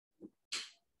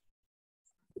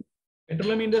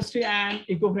Petroleum industry and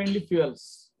eco friendly fuels,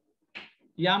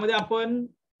 यामध्ये आपण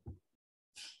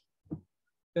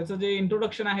त्याचं जे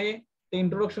इंट्रोडक्शन आहे ते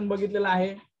इंट्रोडक्शन बघितलेलं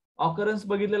आहे, ऑकरन्स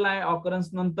बघितलेला आहे, ऑकरन्स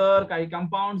नंतर काही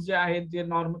कंपाऊंड्स जे आहेत जे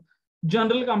नॉर्मल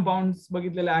जनरल कंपाऊंड्स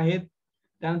बघितलेले आहेत,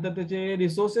 त्यानंतर त्याचे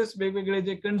रिसोर्सेस वेगवेगळे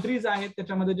जे कंट्रीज आहेत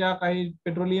त्याच्यामध्ये ज्या काही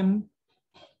पेट्रोलियम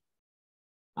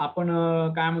आपण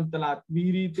काय म्हणतो त्याला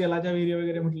विहिरी, तेलाच्या विहिरी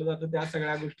वगैरे म्हटलं जातं, त्या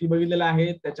सगळ्या गोष्टी बघितलेल्या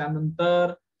आहेत.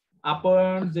 त्याच्यानंतर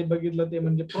आपण जे बघितलं ते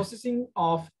म्हणजे प्रोसेसिंग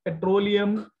ऑफ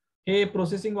पेट्रोलियम. हे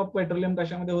प्रोसेसिंग ऑफ पेट्रोलियम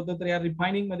कशामध्ये होतं तर या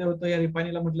रिफायनिंग मध्ये होतं. या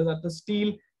रिफायनिंगला म्हटलं जातं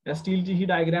स्टील. या स्टीलची ही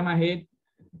डायग्राम आहे.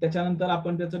 त्याच्यानंतर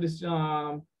आपण त्याचं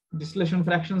डिस्टिलेशन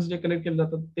फ्रॅक्शन्स जे कलेक्ट केले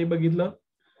जातात ते बघितलं.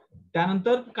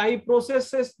 त्यानंतर काही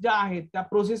प्रोसेसेस ज्या आहेत त्या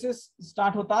प्रोसेसेस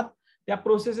स्टार्ट होतात. त्या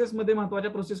प्रोसेसेस मध्ये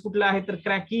महत्वाच्या प्रोसेस कुठल्या आहेत तर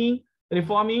क्रॅकिंग,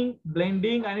 रिफॉर्मिंग,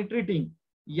 ब्लेंडिंग आणि ट्रीटिंग,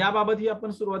 याबाबत ही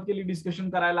आपण सुरुवात केली डिस्कशन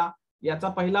करायला. याचा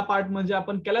पहिला पार्ट म्हणजे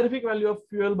आपण कॅलरिफिक व्हॅल्यू ऑफ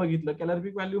फ्युएल बघितलं.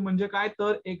 कॅलरिफिक व्हॅल्यू म्हणजे काय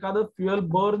तर एखादं फ्युएल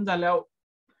बर्न झाल्यावर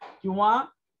किंवा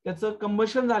त्याचं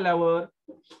कंबशन झाल्यावर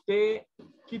ते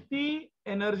किती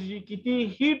एनर्जी, किती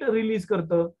हीट रिलीज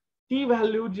करतं, ती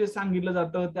व्हॅल्यू जे सांगितलं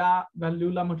जातं त्या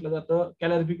व्हॅल्यूला म्हटलं जातं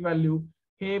कॅलरिफिक व्हॅल्यू.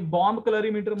 हे बॉम्ब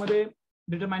कलरीमीटर मध्ये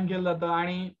डिटरमाइन केलं जातं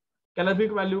आणि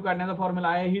कॅलरिफिक व्हॅल्यू काढण्याचा फॉर्म्युला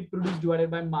आहे heat produce divided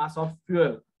by mass of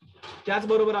fuel.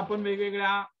 त्याचबरोबर आपण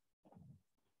वेगवेगळ्या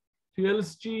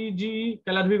फ्युएल्सची जी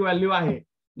कॅलरिफिक व्हॅल्यू आहे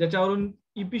ज्याच्यावरून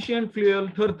इफिशियंट फ्युएल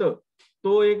ठरतं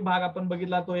तो एक भाग आपण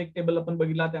बघितला, तो एक टेबल आपण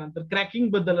बघितला. त्यानंतर क्रॅकिंग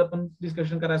बद्दल आपण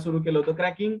डिस्कशन करायला सुरू केलं होतं.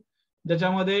 क्रॅकिंग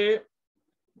ज्याच्यामध्ये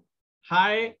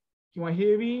हाय किंवा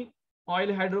हेवी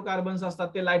ऑइल हायड्रोकार्बन्स असतात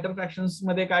ते लायटर फ्रॅक्शन्स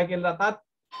मध्ये काय केले जातात,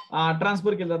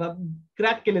 ट्रान्सफर केले जातात,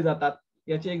 क्रॅक केले जातात.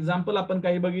 याची एक्झाम्पल आपण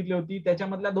काही बघितली होती.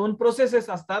 त्याच्यामधल्या दोन प्रोसेसेस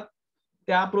असतात.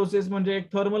 त्या प्रोसेस म्हणजे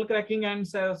एक thermal cracking and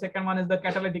second one is the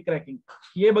कॅटालिटिक cracking,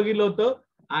 हे बघितलं होतं.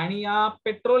 आणि या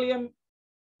पेट्रोलियम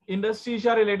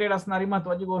इंडस्ट्रीच्या रिलेटेड असणारी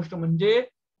महत्वाची गोष्ट म्हणजे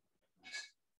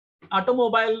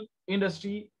ऑटोमोबाईल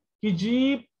इंडस्ट्री ही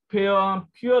जी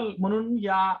फ्युएल म्हणून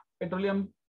या पेट्रोलियम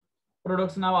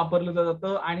प्रोडक्ट्सना वापरलं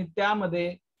जातं आणि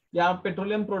त्यामध्ये या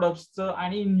पेट्रोलियम प्रोडक्ट्सचं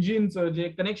आणि इंजिनचं जे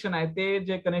कनेक्शन आहे ते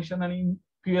जे कनेक्शन आणि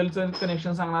फ्युएलचं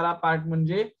कनेक्शन सांगणारा पार्ट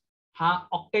म्हणजे हा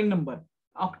ऑक्टेन नंबर.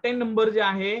 ऑक्टेन नंबर जे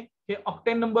आहे हे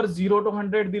ऑक्टेन नंबर 0 to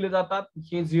 100 दिले जातात.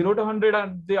 हे 0 to 100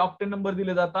 जे ऑक्टेन नंबर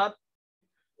दिले जातात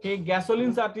हे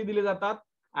गॅसोलिन साठी दिले जातात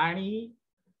आणि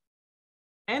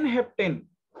एन हेप्टेन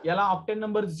याला ऑक्टेन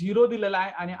नंबर 0 दिलेला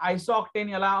आहे आणि आयसो ऑक्टेन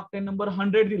याला ऑक्टेन नंबर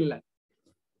 100 दिलेला आहे.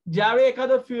 ज्यावेळी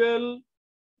एखादं फ्युएल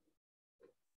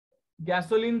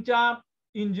गॅसोलिनच्या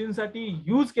इंजिनसाठी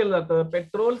यूज केलं जातं,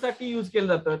 पेट्रोलसाठी यूज केलं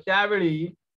जातं, त्यावेळी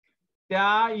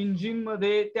त्या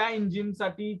इंजिनमध्ये त्या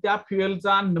इंजिनसाठी त्या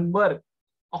फ्युएलचा नंबर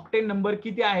ऑक्टेन नंबर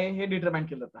किती आहे हे डिटरमाइन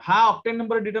केलं जातं. हा ऑक्टेन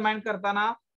नंबर डिटरमाइन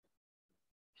करताना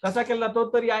कसा केला जातो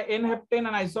तर या एन हेप्टेन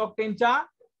आणि आयसो ऑक्टेनच्या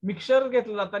मिक्सर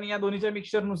घेतलं जातं आणि या दोन्हीच्या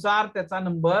मिक्सरनुसार त्याचा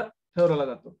नंबर ठरवला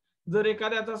जातो. जर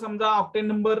एखाद्याचा समजा ऑक्टेन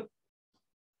नंबर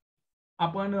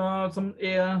आपण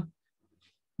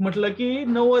म्हटलं की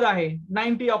 90 आहे,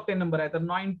 90 ऑक्टेन नंबर आहे, तर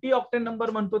 90 ऑक्टेन नंबर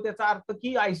म्हणतो त्याचा अर्थ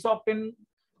की आयसो ऑक्टेन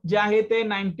जे आहे ते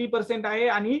 90% आहे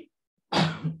आणि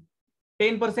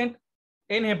 10%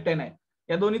 एन हेप्टेन आहे.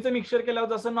 या दोन्हीचं मिक्सर केल्यावर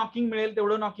जसं नॉकिंग मिळेल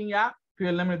तेवढं नॉकिंग या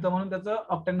फ्युएलला मिळतं, म्हणून त्याचं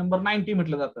ऑक्टेन नंबर 90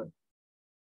 म्हटलं जातं.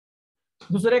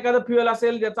 दुसरं एखादं फ्युएल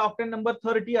असेल ज्याचा ऑक्टेन नंबर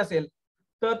 30 असेल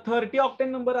तर 30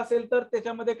 ऑक्टेन नंबर असेल तर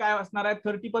त्याच्यामध्ये काय असणार आहे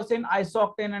 30% आयसो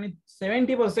ऑक्टेन आणि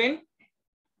 70%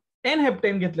 एन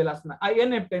हेप्टेन घेतलेला असणार.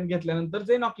 एन हेप्टेन घेतल्यानंतर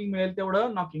जे नॉकिंग मिळेल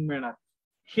तेवढं नॉकिंग मिळणार.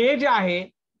 हे जे आहे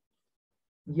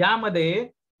यामध्ये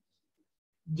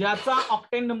ज्याचा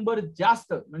ऑक्टेन नंबर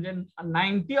जास्त म्हणजे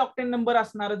 90 ऑक्टेन नंबर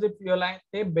असणारं जे फ्युएल आहे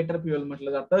ते बेटर फ्युएल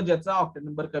म्हटलं जातं. ज्याचा ऑक्टेन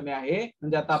नंबर कमी आहे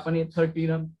म्हणजे आता आपण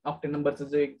 30 ऑक्टेन नंबरचं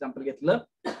जे एक्झाम्पल घेतलं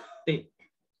ते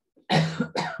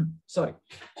सॉरी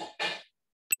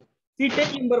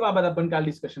C10 नंबर बाबत आपण काल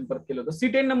डिस्कशन परत केलं होतं.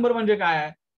 C10 नंबर म्हणजे काय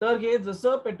आहे तर हे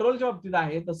जसं पेट्रोलच्या बाबतीत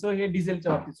आहे तसं हे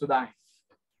डिझेलच्या बाबतीत सुद्धा आहे.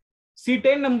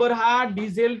 C10 नंबर हा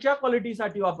डिझेलच्या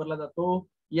क्वालिटीसाठी वापरला जातो.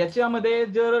 याच्यामध्ये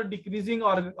जर डिक्रीजिंग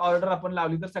ऑर्डर आपण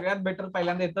लावली तर सगळ्यात बेटर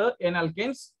पहिल्यांदा येतं N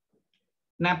alkanes,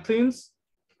 नॅफ्थिन्स,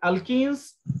 alkynes,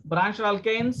 branch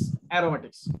alkanes,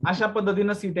 एरोमॅटिक्स, अशा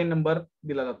पद्धतीनं C10 नंबर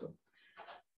दिला जातो.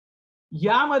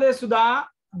 यामध्ये सुद्धा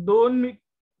दोन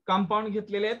कंपाऊंड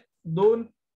घेतलेले आहेत, दोन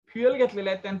फ्युएल घेतलेले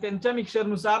आहेत आणि त्यांच्या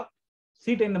मिक्सरनुसार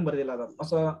C10 नंबर दिला जातो,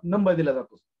 असा नंबर दिला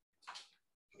जातो.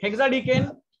 हेक्साडिकेन,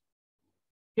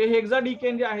 हे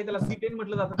हेक्साडिकेन जे आहे त्याला C10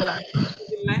 म्हटलं जातं,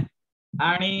 त्याला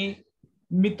आणि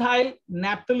मिथाइल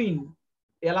नॅफ्थलीन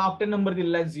याला ऑक्टेन नंबर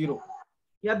दिलेला आहे 0.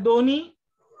 या दोन्ही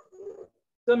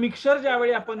मिक्सर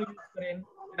ज्यावेळी आपण यूज करेन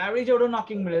त्यावेळी जेवढं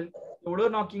नॉकिंग मिळेल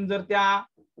तेवढं नॉकिंग जर त्या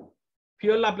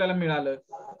फ्युएलला आपल्याला मिळालं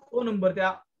तो नंबर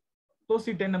तो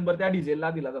C10 नंबर त्या डिझेलला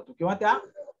दिला जातो किंवा त्या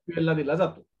फ्युएलला दिला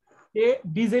जातो. हे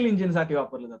डिझेल इंजिनसाठी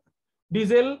वापरलं जातं.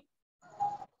 डिझेल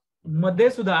मध्ये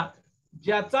सुद्धा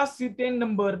ज्याचा C10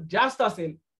 नंबर जास्त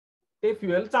असेल ते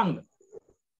फ्युएल चांगलं.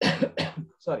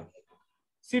 सॉरी,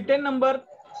 C10 नंबर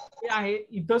हे आहे.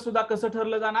 इथं सुद्धा कसं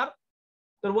ठरलं जाणार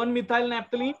तर 1 मिथाइल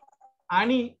नॅफ्थलीन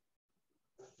आणि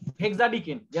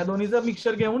हेक्साडिकेन या दोन्हीचं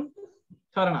मिक्सचर घेऊन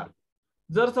ठरणार.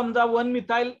 जर समजा 1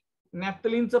 मिथाइल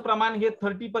नॅफ्थलीनचं प्रमाण हे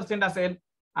 30% असेल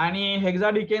आणि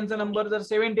हेक्साडिकेनचा नंबर जर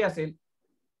 70 असेल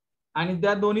आणि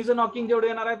त्या दोन्हीचं नॉकिंग जेवढं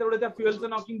येणार आहे तेवढं त्या फ्युएलचं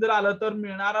नॉकिंग जर आलं तर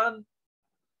मिळणारा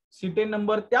C10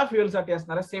 नंबर त्या फ्युएलसाठी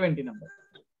असणार आहे 70 नंबर,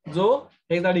 जो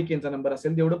हेक्साडिकेनचा नंबर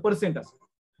असेल तेवढं पर्सेंट असेल.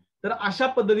 तर अशा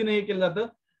पद्धतीने हे केलं जातं.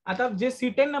 आता जे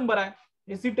C10 नंबर आहे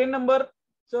हे C10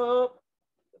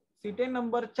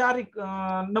 नंबरच्या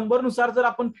नंबर नुसार जर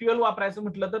आपण फ्युएल वापरायचं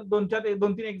म्हटलं तर दोन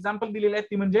तीन एक्झाम्पल दिलेले आहेत.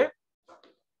 ती म्हणजे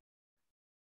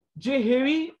जे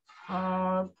हेवी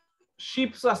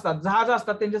शिप्स असतात, जहाज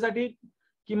असतात, त्यांच्यासाठी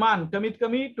किमान कमीत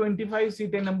कमी 25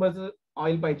 C10 नंबरचं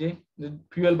ऑइल पाहिजे,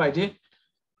 फ्युएल पाहिजे.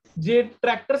 जे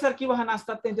ट्रॅक्टर सारखी वाहनं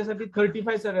असतात त्यांच्यासाठी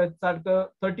 35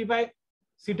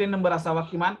 C10 नंबर असावा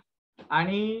किमान.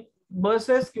 आणि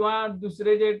बसेस किंवा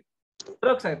दुसरे जे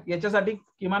ट्रक्स आहेत याच्यासाठी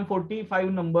किमान 45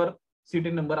 नंबर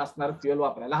C10 नंबर असणार फ्युएल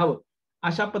वापरायला हवं.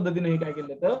 अशा पद्धतीने हे काय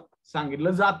केलं तर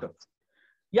सांगितलं जातं.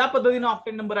 या पद्धतीने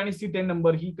ऑक्टेन नंबर आणि C10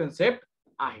 नंबर ही कन्सेप्ट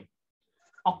आहे.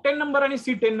 ऑक्टेन नंबर आणि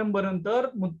C10 नंबर नंतर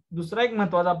दुसरा एक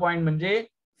महत्वाचा पॉइंट म्हणजे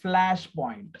फ्लॅश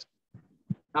पॉइंट.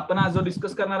 आपण आज जो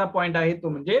डिस्कस करणारा पॉइंट आहे तो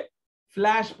म्हणजे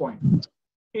flash point.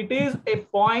 It is a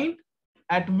point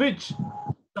at which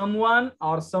someone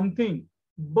और something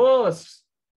bursts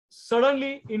suddenly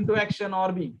into action or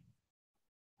being.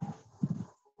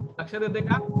 लक्षात येते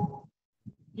का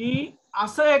की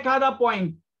असं एखादा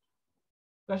पॉइंट,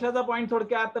 कशाचा पॉइंट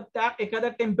थोडक्यात तर त्या एखाद्या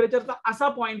टेम्परेचरचा असा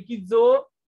पॉइंट की जो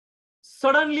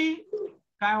सडनली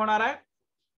काय होणार आहे,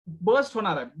 बर्स्ट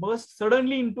होणार आहे. Burst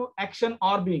suddenly into action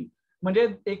or Bing म्हणजे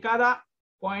एखादा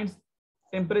पॉइंट,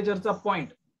 टेम्परेचरचा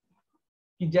पॉइंट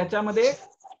की ज्याच्यामध्ये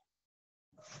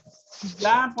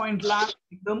ज्या पॉइंटला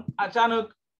एकदम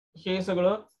अचानक हे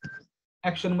सगळं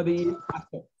ऍक्शन मध्ये येईल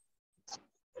असतं.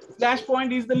 Flash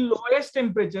point is the lowest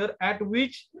temperature at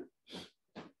which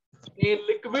a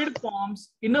liquid forms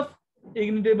enough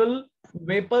ignitable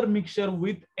vapor mixture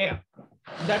with air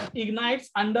that ignites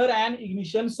under an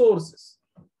ignition sources.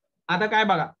 आता काय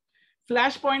बघा,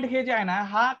 फ्लॅश पॉइंट हे जे आहे ना,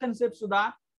 हा कन्सेप्ट सुद्धा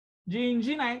जे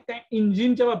इंजिन आहे त्या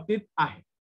इंजिनच्या बाबतीत आहे.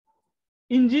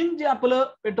 इंजिन जे आपलं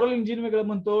पेट्रोल इंजिन वेगळं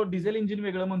म्हणतो, डिझेल इंजिन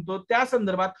वेगळं म्हणतो, त्या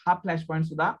संदर्भात हा फ्लॅश पॉइंट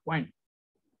सुद्धा पॉइंट.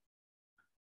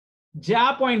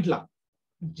 ज्या पॉइंटला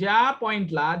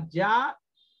ज्या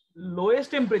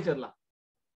लोएस्ट टेम्परेचरला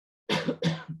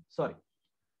सॉरी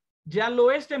ज्या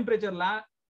लोएस्ट टेम्परेचरला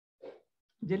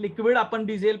जे लिक्विड आपण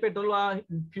डिझेल पेट्रोल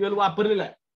फ्युएल वापरलेलं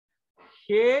आहे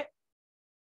हे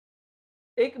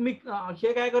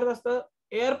हे काय करत असतं,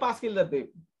 एअर पास केलं जाते.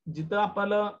 जिथं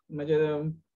आपल्याला म्हणजे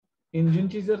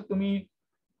इंजिनची जर तुम्ही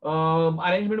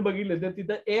अरेंजमेंट बघितली तर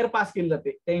तिथं एअर पास केली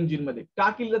जाते त्या इंजिन मध्ये. का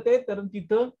केली जाते तर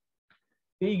तिथं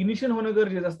ते इग्निशन होणं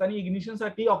गरजेचं असतं आणि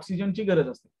इग्निशनसाठी ऑक्सिजनची गरज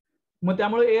असते. मग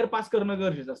त्यामुळे एअर पास करणं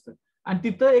गरजेचं असतं आणि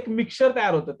तिथं एक मिक्सचर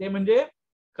तयार होतं. ते म्हणजे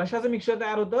कशाचं मिक्सचर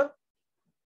तयार होतं,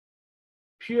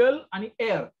 फ्युएल आणि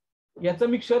एअर याचं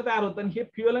मिक्सचर तयार होतं. आणि हे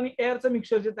फ्युएल आणि एअरचं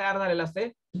मिक्सचर जे तयार झालेलं असते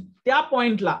त्या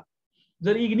पॉइंटला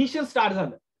जर इग्निशन स्टार्ट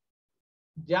झालं,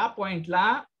 ज्या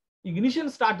पॉइंटला इग्निशन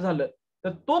स्टार्ट झालं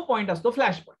तर तो पॉइंट असतो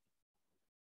फ्लॅश पॉइंट.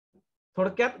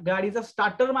 थोडक्यात गाडीचा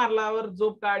स्टार्टर मारल्यावर जो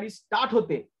गाडी स्टार्ट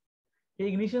होते हे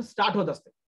इग्निशन स्टार्ट होत असते.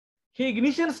 हे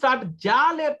इग्निशन स्टार्ट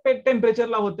ज्या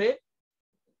टेम्परेचरला होते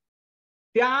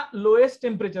त्या लोएस्ट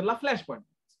टेम्परेचरला फ्लॅश पॉइंट.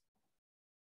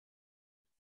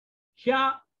 ह्या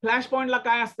फ्लॅश पॉइंटला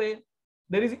काय असते,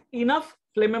 there is enough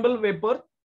flammable vapour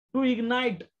to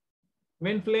ignite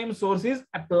Wien flame source is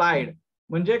applied.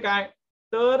 म्हणजे काय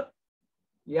तर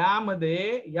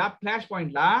यामध्ये या फ्लॅश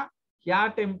पॉइंटला या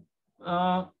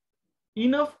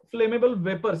इनफ फ्लेमेबल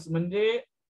वेपर्स म्हणजे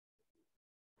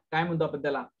काय म्हणतो आपण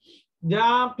त्याला,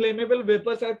 ज्या फ्लेमेबल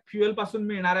वेपर्स आहेत फ्युएल पासून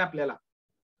मिळणार आहे आपल्याला.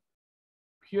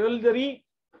 फ्युएल जरी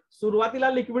सुरुवातीला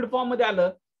लिक्विड फॉर्म मध्ये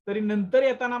आलं तरी नंतर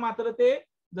येताना मात्र ते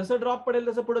जसं ड्रॉप पडेल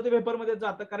तसं पुढे ते वेपर मध्ये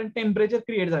जातं, कारण टेम्परेचर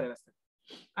क्रिएट झालेलं असतं.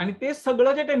 आणि ते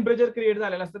सगळं जे टेम्परेचर क्रिएट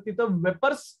झालेलं असतं तिथं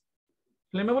वेपर्स,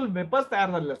 फ्लेमेबल वेपर्स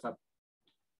तयार झालेले असतात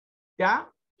त्या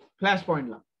फ्लॅश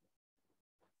पॉइंटला.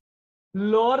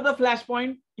 Lower the flash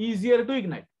point easier to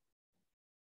ignite.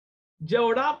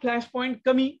 जेवढा फ्लॅश पॉइंट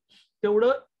कमी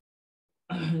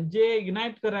तेवढं जे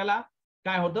इग्नाइट करायला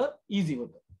काय होतं, इझी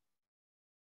होतं.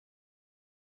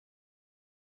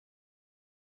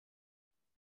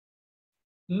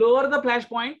 Lower the flash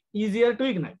point easier to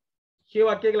ignite. हे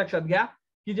वाक्य एक लक्षात घ्या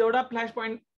की जेवढा फ्लॅश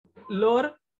पॉइंट लोअर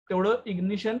तेवढं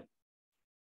ignition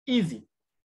easy.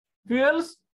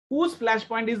 Fuels whose flash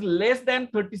point is less than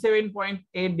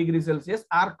 37.8 degrees Celsius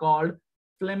are called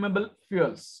flammable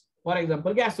fuels. For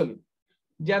example, gasoline.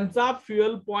 ज्यांचा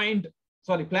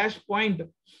फ्लॅश पॉइंट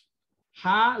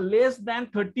हा लेस दॅन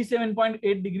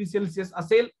 37.8 डिग्री सेल्सिअस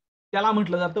असेल त्याला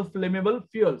म्हटलं जातं फ्लेमेबल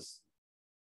फ्युएल्स.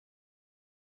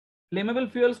 फ्लेमेबल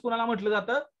फ्युएल्स कोणाला म्हटलं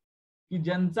जातं की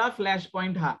ज्यांचा फ्लॅश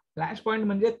पॉइंट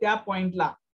म्हणजे त्या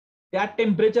पॉइंटला त्या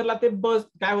टेम्परेचरला ते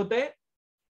काय होतंय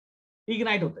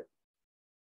इग्नाइट होतंय.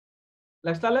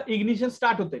 लक्षात आलं, इग्निशन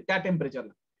स्टार्ट होते त्या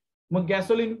टेम्परेचरला. मग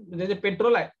गॅसोलिन म्हणजे जे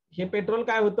पेट्रोल आहे हे पेट्रोल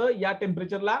काय होतं या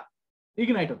टेम्परेचरला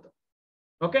इग्नाइट होतं.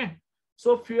 Okay,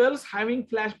 so fuels having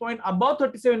flash point above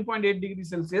 37.8 degree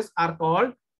Celsius R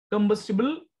called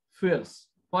combustible fuels.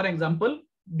 For example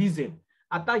diesel.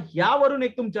 आता यावरून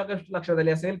एक तुमच्या लक्षात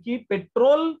आले असेल की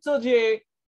पेट्रोलचं जे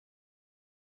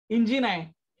इंजिन आहे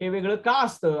हे वेगळं का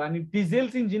असतं आणि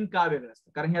डिझेलचं इंजिन का वेगळं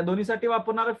असतं. कारण ह्या दोन्हीसाठी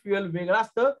वापरणारं फ्युएल वेगळं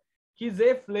असतं की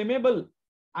जे फ्लेमेबल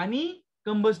आणि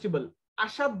कंबस्टिबल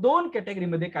अशा दोन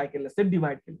कॅटेगरीमध्ये काय केलं असतं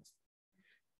डिवाइड केलं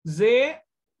असतं. जे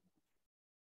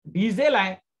डिझेल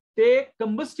आहे ते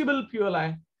कंबस्टिबल फ्युएल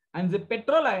आहे आणि जे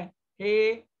पेट्रोल आहे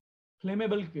हे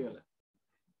फ्लेमेबल फ्युएल आहे.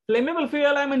 फ्लेमेबल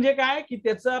फ्युएल आहे म्हणजे काय की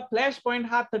त्याचा फ्लॅश पॉइंट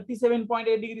हा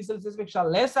 37.8 डिग्री सेल्सिअस पेक्षा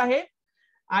लेस आहे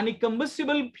आणि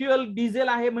कंबस्टिबल फ्युएल डिझेल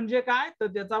आहे म्हणजे काय तर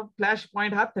त्याचा फ्लॅश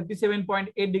पॉइंट हा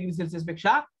 37.8 डिग्री सेल्सिअस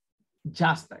पेक्षा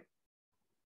जास्त आहे.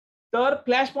 तर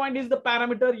flash point is the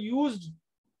parameter used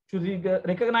to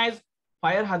recognise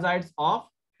fire हॅझार्ड्स of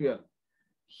fuel.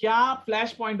 ह्या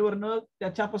फ्लॅश पॉइंट वरनं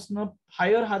त्याच्यापासून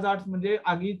फायर हॅझार्ड्स म्हणजे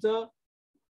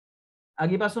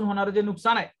आगीपासून होणारं जे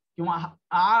नुकसान आहे किंवा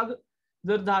आग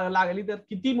जर लागली तर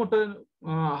किती मोठं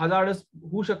हॅझार्डस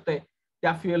होऊ शकतंय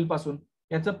त्या फ्युएल पासून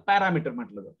याचं पॅरामीटर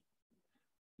म्हटलं जातं.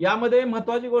 यामध्ये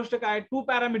महत्वाची गोष्ट काय, 2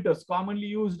 parameters commonly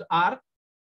used R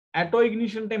auto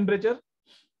ignition temperature.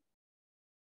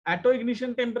 Auto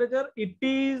ignition temperature, it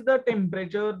is the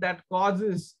temperature that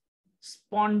causes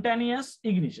spontaneous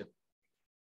ignition.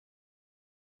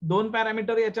 2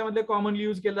 parameter याच्यामध्ये कॉमनली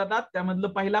यूज केले जातात.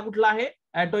 त्यामधलं पहिला कुठला आहे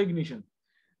auto ignition.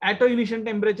 Auto ignition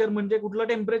temperature म्हणजे कुठलं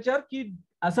टेम्परेचर की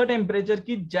असं टेम्परेचर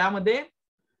की ज्यामध्ये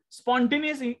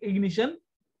स्पॉन्टेनियस इग्निशन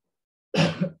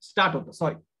स्टार्ट होतं.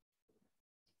 सॉरी.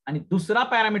 आणि दुसरा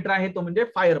पॅरामीटर आहे तो म्हणजे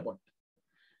फायर पॉइंट.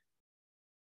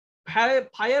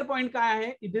 फायर पॉइंट काय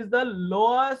आहे, it is the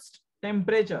lowest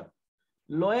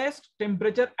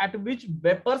temperature at which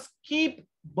vapours keep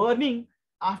burning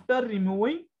after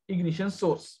removing ignition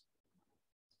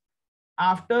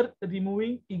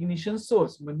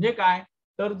source. म्हणजे काय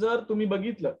तर जर तुम्ही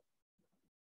बघितलं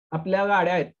आपल्या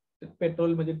गाड्या आहेत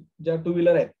पेट्रोल म्हणजे ज्या 2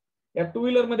 व्हीलर आहेत या 2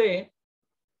 व्हीलर मध्ये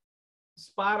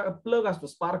स्पार्क प्लग असतो.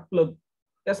 स्पार्क प्लग,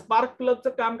 त्या स्पार्क प्लगचं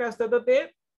काम काय असतं तर ते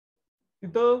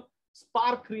तिथं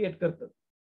स्पार्क क्रिएट करतं.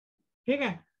 ठीक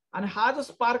आहे. आणि हा जो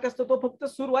स्पार्क असतो तो फक्त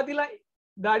सुरुवातीला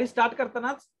गाडी स्टार्ट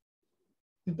करतानाच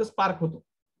तिथं स्पार्क होतो.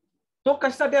 तो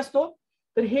कशासाठी असतो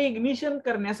तर हे इग्निशन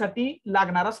करण्यासाठी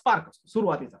लागणारा स्पार्क असतो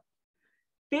सुरुवातीचा.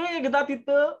 ते एकदा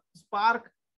तिथं स्पार्क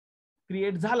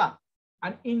क्रिएट झाला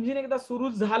आणि इंजिन एकदा सुरू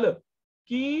झालं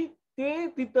की ते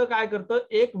तिथं काय करतं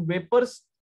एक वेपर्स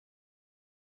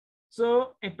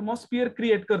एटमॉस्फिअर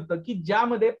क्रिएट करतं की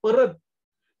ज्यामध्ये परत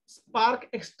स्पार्क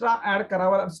एक्स्ट्रा ऍड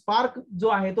करावा. स्पार्क जो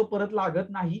आहे तो परत लागत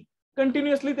नाही,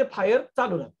 कंटिन्युअसली ते फायर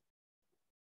चालू राहतं.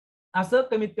 असं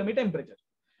कमीत कमी टेम्परेचर.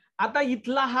 आता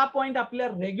इथला हा पॉइंट आपल्या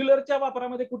रेग्युलरच्या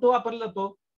वापरामध्ये कुठं वापरला जातो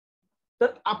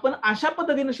तर आपण अशा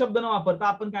पद्धतीने शब्द न वापरता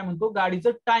आपण काय म्हणतो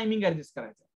गाडीचं टायमिंग ऍडजस्ट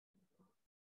करायचं.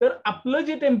 तर आपलं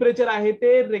जे टेम्परेचर आहे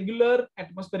ते रेग्युलर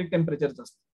ऍटमॉस्फेरिक टेम्परेचरचं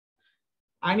असतं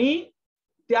आणि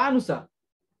त्यानुसार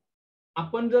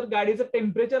आपण जर गाडीचं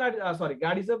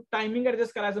गाडीचं टायमिंग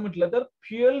ऍडजस्ट करायचं म्हटलं तर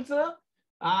फ्युएलचं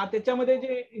त्याच्यामध्ये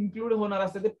जे इन्क्लूड होणार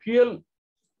असतं ते फ्युएल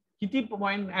किती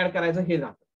पॉइंट ऍड करायचं हे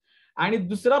जातं. आणि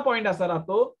दुसरा पॉइंट असा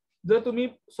राहतो, जर तुम्ही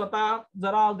स्वतः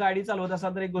जरा गाडी चालवत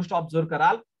असाल तर एक गोष्ट ऑब्झर्व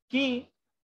कराल की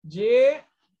जे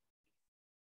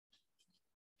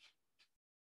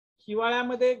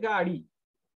हिवाळ्यामध्ये गाडी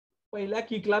पहिल्या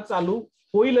किकला चालू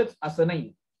होईलच असं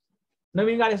नाही.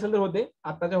 नवीन गाडी असेल तर होते,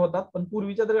 आताच्या होतात, पण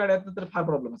पूर्वीच्या तर गाड्यात तर फार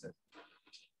प्रॉब्लेम असायचा.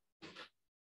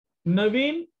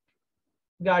 नवीन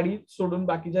गाडी सोडून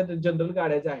बाकीच्या जनरल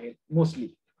गाड्या ज्या आहेत मोस्टली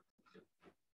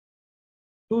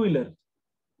 2 व्हीलर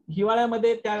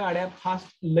हिवाळ्यामध्ये त्या गाड्या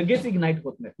फास्ट लगेच इग्नाइट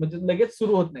होत नाहीत, म्हणजे लगेच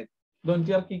सुरू होत नाहीत,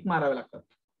 2-4 किक मारावे लागतात.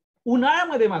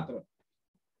 उन्हाळ्यामध्ये मात्र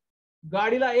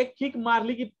गाडीला एक किक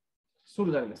मारली की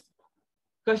सुरू झालेली असते.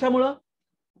 कशामुळं?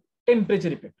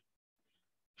 Temperature effect.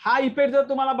 हा इफेक्ट जर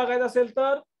तुम्हाला बघायचा असेल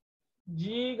तर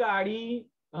जी गाडी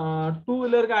 2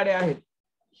 व्हीलर गाड्या आहेत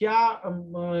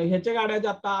ह्याच्या गाड्या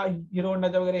ज्या आता हिरो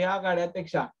होंडाच्या वगैरे ह्या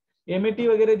गाड्यापेक्षा एमएटी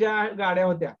वगैरे ज्या गाड्या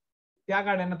होत्या त्या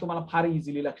गाड्यांना तुम्हाला फार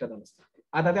इझिली लक्षात आलं असतं.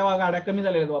 आता त्या गाड्या कमी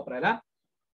झालेल्या आहेत वापरायला,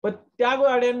 पण त्या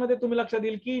गाड्यांमध्ये तुम्ही लक्षात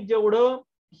येईल की जेवढं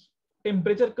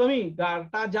टेम्परेचर कमी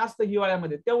गाठा जास्त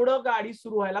हिवाळ्यामध्ये तेवढं गाडी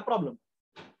सुरू व्हायला प्रॉब्लेम.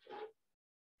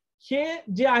 हे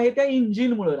जे आहे त्या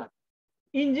इंजिनमुळे राहतं.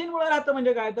 इंजिनमुळे राहतं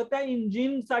म्हणजे काय, तर त्या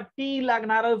इंजिनसाठी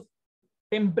लागणारं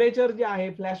टेम्परेचर जे आहे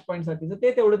फ्लॅश पॉईंट साठीचं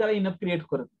ते तेवढं त्याला इनफ क्रिएट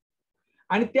करत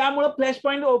आणि त्यामुळे फ्लॅश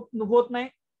पॉईंट होत नाही,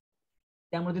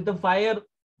 त्यामुळे तिथं फायर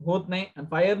होत नाही आणि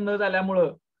फायर न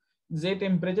झाल्यामुळं जे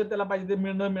टेम्परेचर त्याला पाहिजे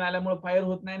ते न मिळाल्यामुळे फायर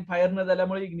होत नाही आणि फायर न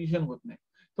झाल्यामुळे इग्निशन होत नाही.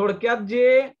 थोडक्यात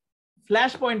जे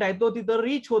फ्लॅश पॉईंट आहे तो तिथं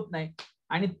रीच होत नाही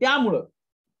आणि त्यामुळं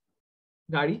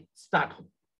गाडी स्टार्ट होते.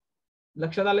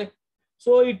 लक्षात आले?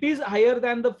 So it is higher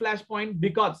than the flash point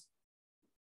because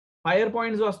fire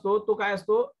point जो असतो तो काय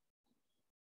असतो,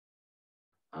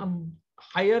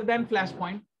 higher than flash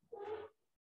point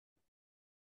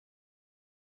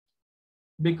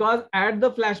because at the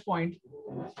flash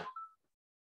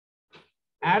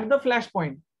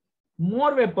point more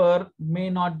vapor may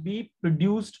not be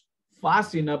produced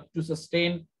fast enough to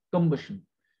sustain combustion.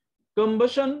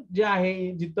 Combustion जे आहे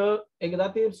जिथं एकदा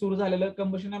ते सुरू झालेलं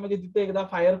कंबशन म्हणजे तिथं एकदा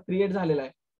फायर क्रिएट झालेलं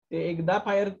आहे, ते एकदा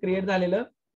फायर क्रिएट झालेलं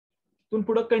तिथून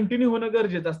पुढे कंटिन्यू होणं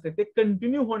गरजेचं असते. ते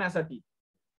कंटिन्यू होण्यासाठी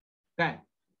काय,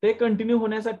 ते कंटिन्यू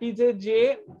होण्यासाठीचे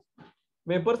जे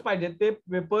वेपर्स पाहिजेत ते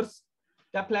वेपर्स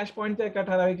त्या फ्लॅश पॉईंटच्या एका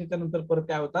ठराविक त्याच्यानंतर परत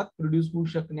काय होतात, प्रोड्यूस होऊ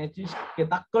शकण्याची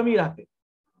शक्यता कमी राहते.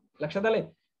 लक्षात आले?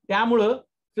 त्यामुळं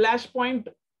फ्लॅश पॉईंट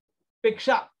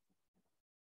पेक्षा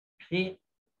हे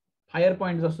फायर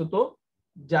पॉईंट असतो तो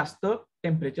जास्त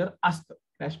टेम्परेचर असतं,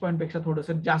 फ्लॅश पॉईंट पेक्षा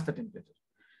थोडंसं जास्त टेम्परेचर.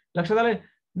 लक्षात आले?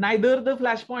 नायदर द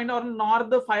फ्लॅश पॉईंट और nor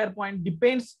the fire point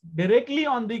depends directly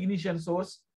on the ignition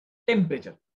source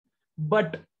temperature,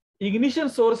 but ignition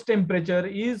source temperature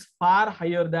is far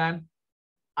higher than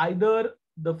either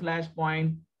the flash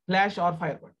or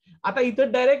fire point. आता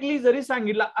इथं directly जरी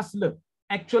सांगितलं असलं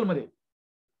actual मध्ये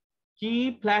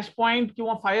की flash point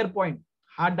किंवा fire point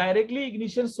हा directly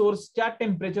ignition सोर्सच्या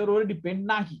टेम्परेचरवर डिपेंड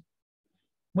नाही,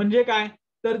 म्हणजे काय,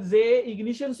 तर जे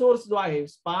इग्निशन सोर्स जो आहे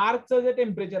स्पार्कचं जे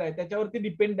टेम्परेचर आहे त्याच्यावरती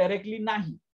डिपेंड डायरेक्टली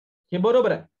नाही, हे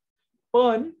बरोबर आहे.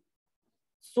 पण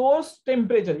source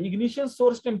temperature, ignition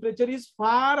source temperature is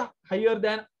far higher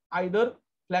than either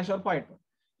flash or fire point.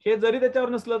 हे जरी त्याच्यावर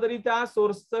नसलं तरी त्या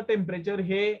सोर्सचं टेम्परेचर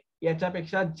हे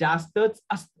याच्यापेक्षा जास्तच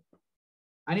असतं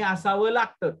आणि असावं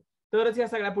लागतं, तरच या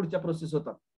सगळ्या पुढच्या प्रोसेस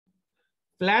होतात.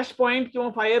 फ्लॅश पॉइंट किंवा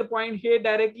फायर पॉइंट हे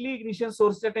डायरेक्टली इग्निशन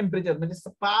सोर्सच्या टेम्परेचर म्हणजे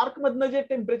स्पार्क मधनं जे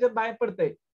टेम्परेचर बाहेर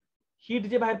पडतंय, हीट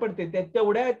जे बाहेर पडते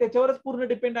त्याच्यावरच पूर्ण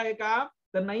डिपेंड आहे का,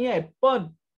 तर नाही आहे. पण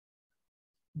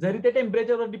जरी ते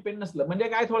टेम्परेचरवर डिपेंड नसलं, म्हणजे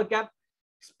काय, थोडक्यात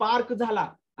स्पार्क झाला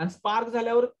आणि स्पार्क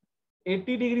झाल्यावर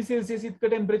 80 डिग्री सेल्सिअस इतकं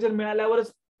टेम्परेचर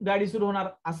मिळाल्यावरच गाडी सुरू होणार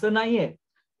असं नाहीये,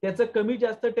 त्याचं कमी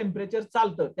जास्त टेम्परेचर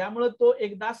चालतं. त्यामुळे तो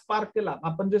एकदा स्पार्क केला,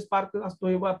 आपण जे स्पार्क असतो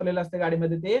हे वापरलेलं असतं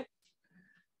गाडीमध्ये, ते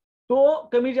तो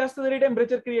कमी जास्त जरी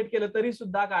टेम्परेचर क्रिएट केलं तरी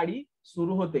सुद्धा गाडी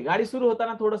सुरू होते. गाडी सुरू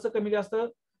होताना थोडंसं कमी जास्त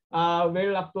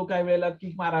वेळ लागतो, काही वेळेला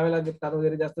किक मारावे लागतात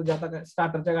वगैरे, जास्त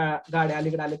स्टार्टरच्या गाड्या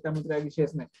अलीकडे आल्या त्यामुळे काही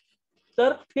विषयच नाही.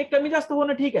 तर ते कमी जास्त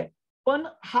होणं ठीक आहे, पण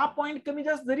हा पॉइंट कमी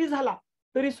जास्त जरी झाला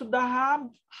तरी सुद्धा हा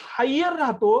हायर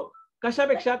राहतो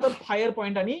कशापेक्षा, तर फायर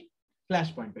पॉइंट आणि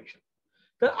फ्लॅश पॉइंट पेक्षा.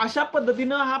 तर अशा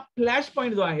पद्धतीनं हा फ्लॅश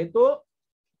पॉइंट जो आहे तो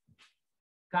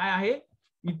काय आहे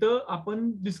इथं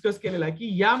आपण डिस्कस केलेला आहे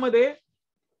की यामध्ये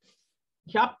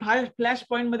ह्या फ्लॅश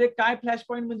पॉइंट मध्ये काय, फ्लॅश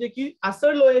पॉइंट म्हणजे की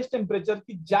असं लोएस्ट टेम्परेचर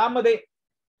की ज्यामध्ये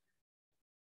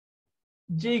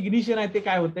जे इग्निशन आहे ते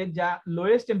काय होते, ज्या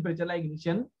लोएस्ट टेम्परेचरला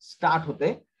इग्निशन स्टार्ट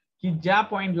होते, की ज्या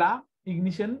पॉइंटला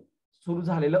इग्निशन सुरू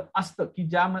झालेलं असतं, की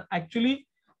ज्या ऍक्च्युली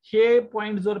हे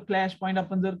पॉइंट जर फ्लॅश पॉइंट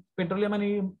आपण जर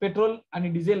पेट्रोल आणि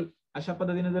डिझेल अशा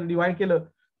पद्धतीने जर डिवाइड केलं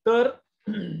तर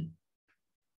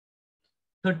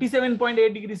 37.8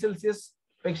 डिग्री सेल्सिअस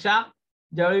पेक्षा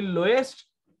ज्यावेळी लोएस्ट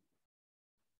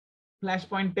फ्लॅश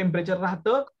पॉइंट टेम्परेचर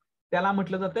राहतं त्याला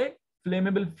म्हटलं जाते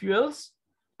फ्लेमेबल फ्युएल्स,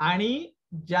 आणि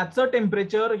ज्याचं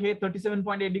टेम्परेचर हे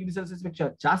 37.8 डिग्री सेल्सिअस पेक्षा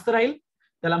जास्त राहील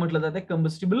त्याला म्हटलं जाते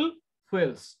कंबस्टिबल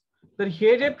फ्युएल्स. तर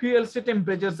हे जे फ्युएल्सचे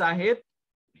टेम्परेचर्स आहेत,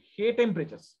 हे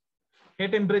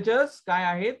टेम्परेचर्स काय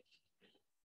आहेत,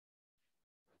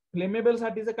 फ्लेमेबल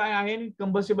साठीचं काय आहे आणि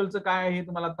कंबस्टिबलचं काय आहे,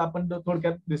 तुम्हाला आता आपण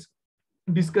थोडक्यात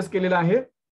डिस्कस केलेलं आहे.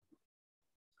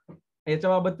 याच्या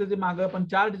बाबत जे मागे आपण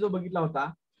चार्ट जो बघितला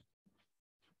होता,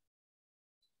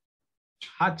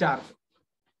 हा चार्ट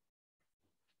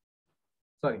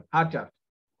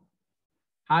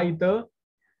हा इथं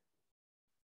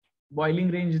बॉइलिंग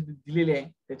रेंज दिलेली आहे,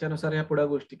 त्याच्यानुसार या पुढे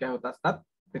गोष्टी काय होत असतात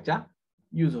त्याच्या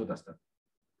यूज होत असतात.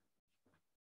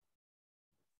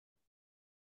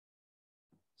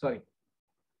 सॉरी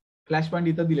फ्लॅश पॉईंट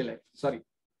इथं दिलेला आहे, सॉरी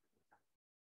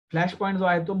फ्लॅश पॉईंट जो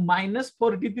आहे तो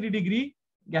 -43 डिग्री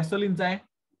गॅसोलिनचा आहे,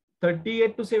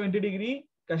 38 to 70 डिग्री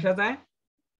कशाचा आहे,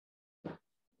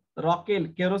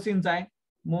 रॉकेल केरोसिनचा आहे,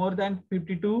 मोर दॅन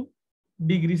 52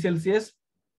 डिग्री सेल्सिअस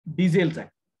डिझेलचा आहे,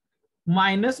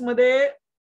 मायनस मध्ये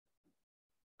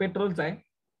पेट्रोलचा आहे,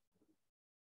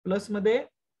 प्लस मध्ये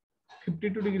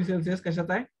 52 डिग्री सेल्सिअस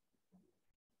कशाचा आहे,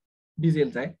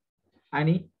 डिझेलचा आहे,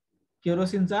 आणि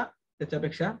केरोसिनचा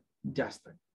त्याच्यापेक्षा जास्त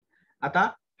आहे. आता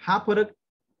हा फरक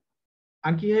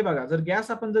आणखी हे बघा, जर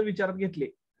गॅस आपण जर विचारात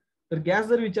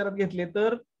घेतले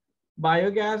तर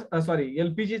बायोगॅस सॉरी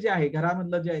एलपीजी जे आहे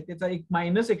घरामधलं जे आहे त्याचा एक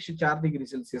 -104 डिग्री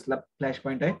सेल्सिअसला फ्लॅश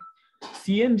पॉईंट आहे.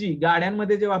 सीएनजी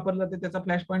गाड्यांमध्ये जे वापरलं जाते त्याचा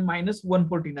फ्लॅश पॉईंट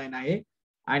 -149 आहे.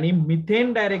 आणि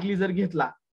मिथेन डायरेक्टली जर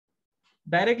घेतला,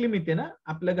 डायरेक्टली मिथेन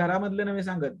आपल्या घरामधलं नव्हे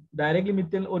सांगत, डायरेक्टली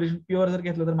मिथेन ओरिजिनल प्युअर जर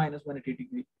घेतलं तर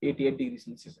 -188 डिग्री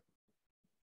सेल्सिअस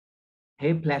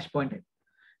हे फ्लॅश पॉईंट आहे.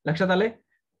 लक्षात आलंय?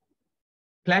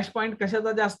 फ्लॅश पॉईंट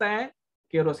कशाचा जास्त आहे,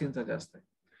 केरोसिनचा जास्त आहे.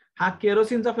 हा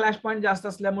केरोसिनचा फ्लॅश पॉईंट जास्त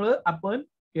असल्यामुळे आपण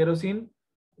केरोसिन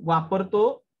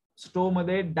वापरतो स्टोव्ह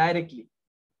मध्ये डायरेक्टली,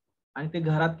 आणि ते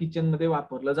घरात किचन मध्ये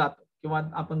वापरलं जातं, किंवा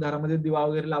आपण घरामध्ये दिवा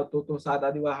वगैरे लावतो, तो साधा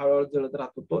दिवा हळूहळू जळत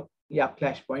राहतो तो या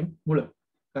फ्लॅश पॉईंट मुळे,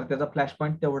 कारण त्याचा फ्लॅश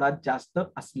पॉईंट तेवढा जास्त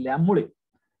असल्यामुळे.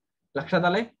 लक्षात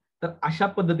आलंय? तर अशा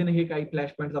पद्धतीने हे काही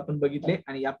फ्लॅश पॉईंट आपण बघितले,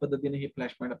 आणि या पद्धतीने हे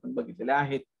फ्लॅश पॉईंट आपण बघितलेले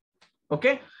आहेत.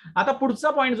 ओके, आता पुढचा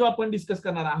पॉईंट जो आपण डिस्कस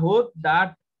करणार आहोत दॅट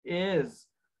इज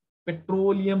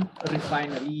पेट्रोलियम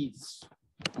रिफायनरीज.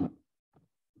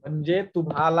 म्हणजे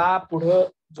तुम्हाला पुढे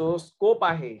जो स्कोप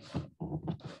आहे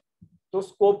तो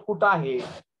स्कोप कुठं आहे,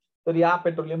 तर या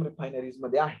पेट्रोलियम रिफायनरीज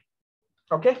मध्ये आहे.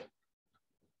 ओके,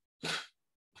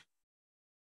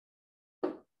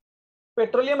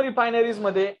 पेट्रोलियम रिफायनरीज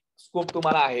मध्ये स्कोप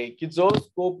तुम्हाला आहे की जो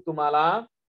स्कोप तुम्हाला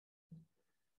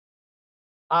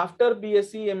आफ्टर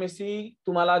बीएससी एमएससी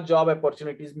तुम्हाला जॉब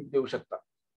अपॉर्च्युनिटीज देऊ शकतात.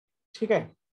 ठीक आहे,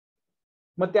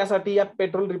 मग त्यासाठी या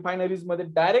पेट्रोल रिफायनरीज मध्ये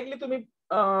डायरेक्टली तुम्ही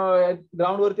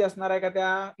ग्राउंड वरती असणार आहे का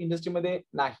त्या इंडस्ट्रीमध्ये?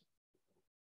 नाही,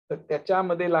 तर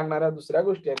त्याच्यामध्ये लागणाऱ्या दुसऱ्या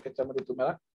गोष्टी आहेत, त्याच्यामध्ये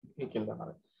तुम्हाला हे केलं जाणार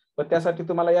आहे. पण त्यासाठी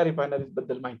तुम्हाला या रिफायनरीज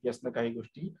बद्दल माहिती असणं काही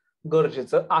गोष्टी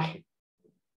गरजेचं आहे.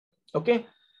 ओके,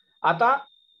 आता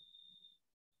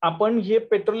आपण हे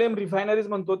पेट्रोलियम रिफायनरीज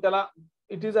म्हणतो त्याला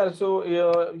इट इज ऑल्सो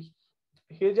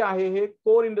हे जे आहे हे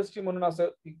कोर इंडस्ट्री म्हणून असं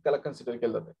त्याला कन्सिडर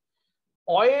केलं जातं.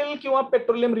 ऑइल किंवा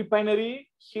पेट्रोलियम रिफायनरी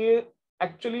हे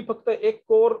ऍक्च्युली फक्त एक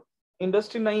कोर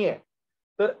इंडस्ट्री नाही आहे,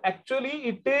 तर actually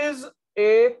it is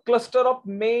a cluster of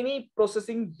many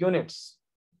processing units.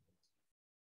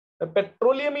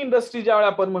 Petroleum industry ज्यावेळी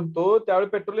आपण म्हणतो त्यावेळी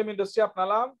पेट्रोलियम इंडस्ट्री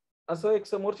आपल्याला असं एक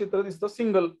समोर चित्र दिसतं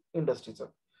सिंगल इंडस्ट्रीचं,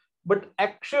 बट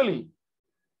ऍक्च्युअली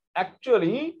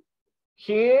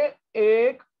हे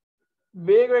एक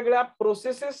वेगवेगळ्या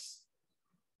प्रोसेसेस,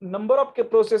 नंबर ऑफ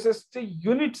प्रोसेसेसचे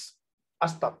युनिट्स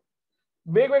असतात,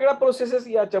 वेगवेगळ्या प्रोसेसेस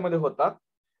याच्यामध्ये होतात,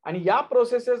 आणि या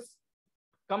processes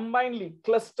combinedly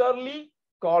क्लस्टरली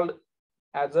called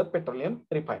as a petroleum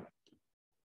refinery.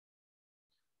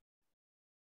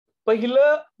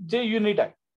 पहिलं जे युनिट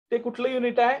आहे ते कुठलं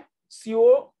युनिट आहे?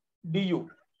 सीओडीयू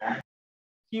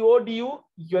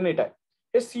युनिट आहे.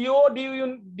 हे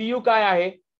सीओडीयू काय आहे?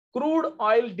 क्रूड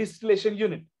ऑइल डिस्टिलेशन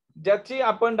युनिट, ज्याची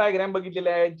आपण डायग्राम बघितलेले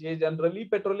आहे. जे जनरली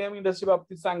पेट्रोलियम इंडस्ट्री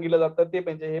बाबतीत सांगितलं जातं ते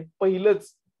म्हणजे हे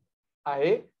पहिलंच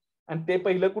आहे, आणि ते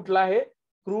पहिलं कुठलं आहे?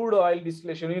 Crude oil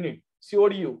distillation unit,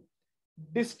 सीओडीयू.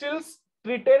 Distils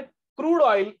treated crude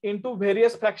oil into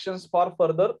various fractions for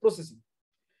further processing.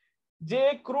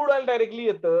 जे क्रूड ऑइल डायरेक्टली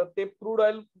येतं ते क्रूड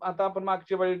ऑइल, आता आपण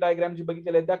मागच्या वेळी डायग्राम जी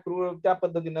बघितलेली आहे त्या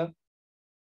पद्धतीनं,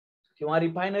 किंवा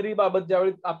रिफायनरी बाबत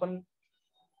ज्यावेळी आपण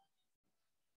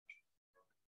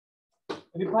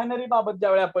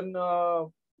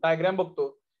डायग्राम बघतो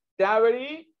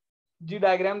त्यावेळी जी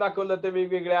डायग्राम दाखवलं जाते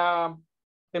वेगवेगळ्या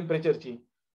टेम्परेचरची,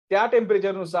 त्या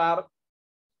टेम्परेचरनुसार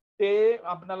ते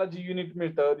आपल्याला जी युनिट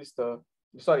मिळतं दिसतं,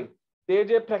 सॉरी ते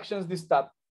जे फ्रॅक्शन्स दिसतात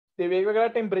ते वेगवेगळ्या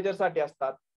टेम्परेचरसाठी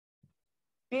असतात.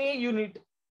 ते युनिट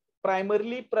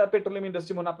प्रायमरली पेट्रोलियम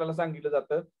इंडस्ट्री म्हणून आपल्याला सांगितलं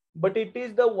जातं, but it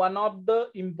is the one of the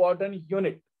important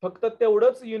unit. फक्त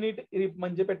तेवढंच युनिट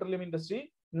म्हणजे पेट्रोलियम इंडस्ट्री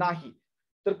नाही.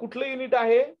 तर कुठलं युनिट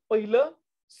आहे? पहिलं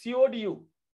सीओडीयू.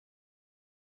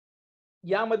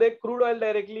 यामध्ये क्रूड ऑइल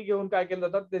डायरेक्टली घेऊन काय केलं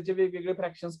जातात, त्याचे वेगवेगळे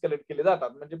फ्रॅक्शन्स कलेक्ट केले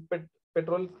जातात. म्हणजे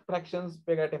पेट्रोल फ्रॅक्शन्स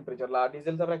वेगळ्या टेम्परेचरला,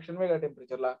 डिझेलचा फ्रॅक्शन वेगळ्या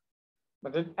टेम्परेचरला,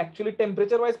 म्हणजे ऍक्च्युअली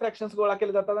टेम्परेचर वाईज फ्रॅक्शन्स गोळा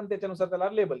केले जातात आणि त्याच्यानुसार त्याला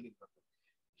लेबल दिलं जातं.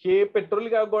 हे पेट्रोल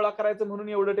गोळा करायचं म्हणून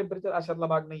एवढं टेम्परेचर अशातला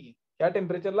भाग नाहीये. त्या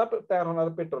टेम्परेचरला तयार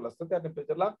होणारं पेट्रोल असतं, त्या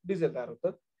टेम्परेचरला डिझेल तयार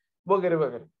होतं, वगैरे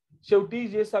वगैरे. शेवटी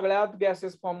जे सगळ्यात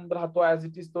गॅसेस फॉर्म राहतो ऍज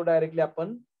इट इज तो डायरेक्टली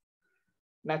आपण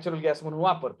नॅचरल गॅस म्हणून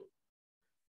वापरतो.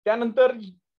 त्यानंतर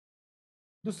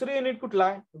दुसरं युनिट कुठलं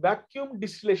आहे, व्हॅक्यूम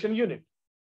डिस्टिलेशन युनिट.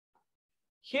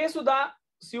 हे सुद्धा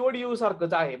सीओडीयू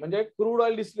सारखंच आहे, म्हणजे क्रूड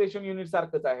ऑइल डिस्टिलेशन युनिट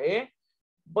सारखंच आहे,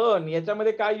 पण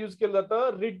याच्यामध्ये काय यूज केलं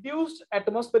जातं, reduced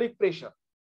atmospheric pressure.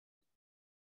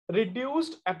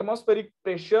 Reduced atmospheric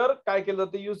pressure काय केलं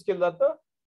जातं, यूज केलं जातं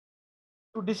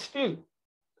to distil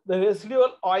the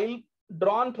residual oil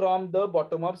drawn from the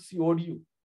bottom of सीओडीयू.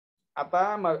 आता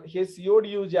हे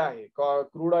सीओडीयू जे आहे,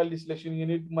 क्रूड ऑइल डिस्टिलेशन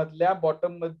युनिट मधल्या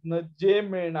बॉटम मधनं जे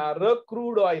मिळणारं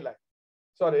क्रूड ऑइल आहे,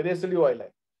 सॉरी रेसिड्यू ऑइल आहे,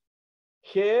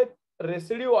 हे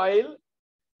रेसिड्यू ऑइल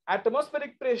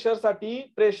ऍटमॉस्फेरिक प्रेशर साठी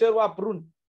प्रेशर वापरून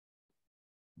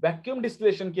व्हॅक्यूम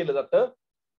डिस्टिलेशन केलं जातं,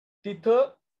 तिथं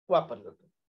वापरलं जातं.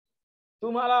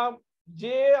 तुम्हाला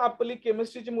जे आपली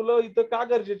केमिस्ट्रीची मुलं इथं का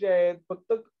गरजेचे आहेत,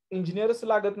 फक्त इंजिनियर्स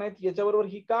लागत नाहीत, याच्याबरोबर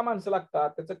ही का माणसं लागतात,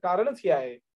 त्याचं कारणच हे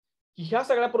आहे की ह्या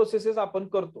सगळ्या प्रोसेसेस आपण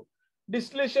करतो.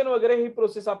 डिस्टिलेशन वगैरे ही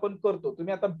प्रोसेस आपण करतो.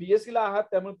 तुम्ही आता बीएससी ला आहात,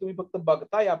 त्यामुळे तुम्ही फक्त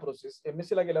बघता या प्रोसेस.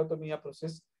 एमएससी ला गेल्यावर तुम्ही या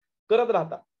प्रोसेस करत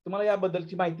राहता, तुम्हाला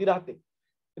याबद्दलची माहिती राहते.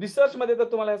 रिसर्च मध्ये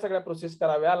तर तुम्हाला या सगळ्या प्रोसेस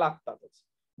कराव्या लागतातच.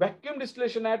 व्हॅक्यूम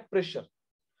डिस्टिलेशन ऍट प्रेशर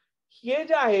हे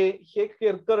जे आहे हे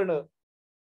करणं,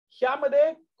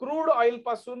 ह्यामध्ये क्रूड ऑइल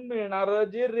पासून मिळणारं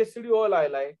जे रेसिड्युअल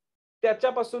ऑइल आहे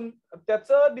त्याच्यापासून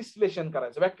त्याचं डिस्टिलेशन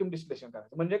करायचं, व्हॅक्यूम डिस्टिलेशन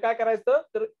करायचं. म्हणजे काय करायचं,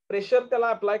 तर प्रेशर त्याला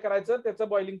अप्लाय करायचं, त्याचा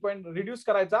बॉइलिंग पॉईंट रिड्यूस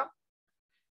करायचा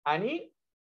आणि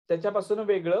त्याच्यापासून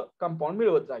वेगळं कंपाऊंड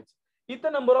मिळवत जायचं.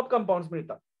 इथं नंबर ऑफ कंपाऊंड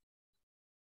मिळतात,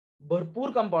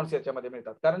 भरपूर कंपाऊंड याच्यामध्ये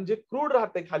मिळतात, कारण जे क्रूड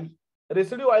राहते खाली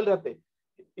रेसिड्यू ऑइल राहते,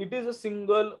 it is a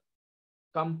single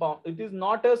compound, it is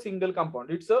not a single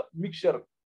compound, it's a mixture.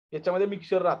 याच्यामध्ये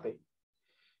मिक्सचर राहते.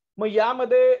 मग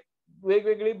यामध्ये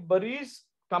वेगवेगळी बरीच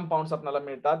कंपाऊंड्स आपल्याला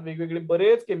मिळतात, वेगवेगळे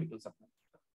बरेच केमिकल्स आपल्याला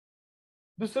मिळतात.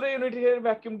 दुसरं युनिट हे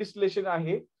व्हॅक्यूम डिस्टिलेशन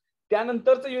आहे.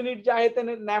 त्यानंतरचं युनिट जे आहे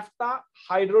त्याने नॅफ्था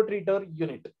हायड्रोट्रीटर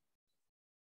unit.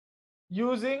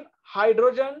 Using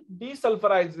hydrogen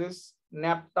डिसल्फरायझेस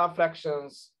नॅफ्था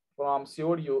fractions from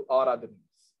सीओडीयू or other.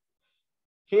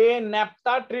 हे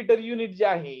नॅफ्था ट्रीटर युनिट जे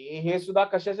आहे हे सुद्धा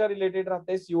कशाच्या रिलेटेड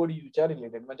राहते, सीओडीयूच्या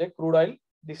रिलेटेड, म्हणजे क्रूड ऑइल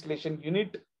डिस्टिलेशन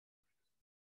युनिट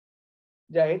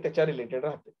जे आहे त्याच्या रिलेटेड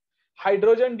राहते.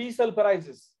 हायड्रोजन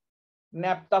डिसल्फरायझेस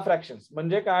नॅफ्था फ्रॅक्शन्स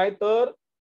म्हणजे काय, तर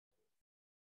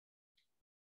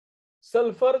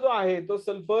सल्फर जो आहे तो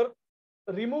सल्फर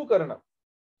रिमूव्ह करणं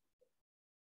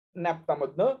नॅफ्था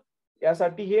मधनं,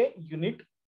 यासाठी हे युनिट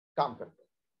काम करतं.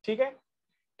 ठीक आहे.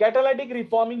 कॅटालायटिक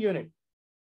reforming unit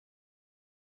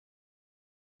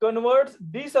converts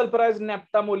desulfurized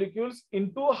naphtha molecules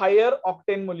into higher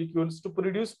octane molecules to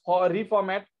produce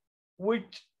reformat,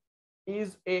 which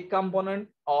is a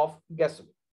component of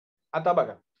gasoline. आता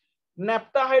बघा,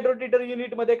 नॅफ्था हायड्रोट्रीटर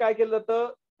युनिट मध्ये काय केलं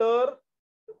जातं, तर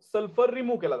सल्फर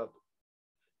रिमूव्ह केला जातो.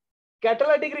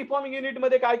 कॅटालायटिक रिफॉर्मिंग युनिट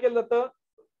मध्ये काय केलं जातं,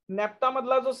 नॅफ्था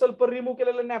मधला जो सल्फर रिमूव्ह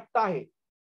केलेला नॅफ्था आहे,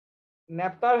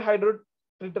 नॅफ्था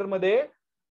हायड्रोट्रीटर मध्ये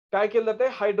काय केलं जातं,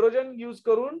 हायड्रोजन यूज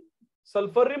करून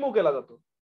सल्फर रिमूव्ह केला जातो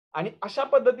आणि अशा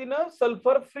पद्धतीनं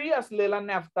सल्फर फ्री असलेला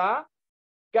नॅफ्था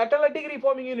कॅटालायटिक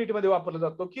रिफॉर्मिंग युनिट मध्ये वापरला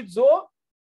जातो, की जो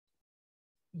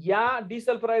या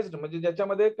डिसल्फराइज्ड म्हणजे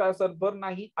ज्याच्यामध्ये काय सल्फर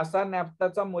नाही असा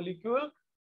नॅफ्थाचा मॉलिक्यूल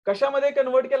कशामध्ये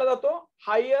कन्वर्ट केला जातो,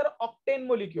 higher octane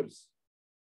molecules.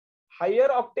 Higher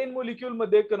octane molecule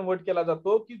मध्ये कन्वर्ट केला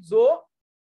जातो, की जो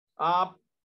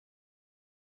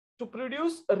to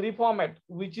produce रिफॉर्मॅट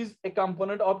which is a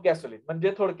component of गॅसोलिन.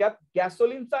 म्हणजे थोडक्यात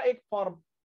गॅसोलिनचा एक फॉर्म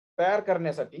तयार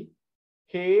करण्यासाठी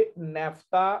हे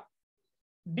नॅफ्था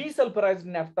डिसल्फराइज्ड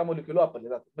नॅफ्था मॉलिक्यूल वापरले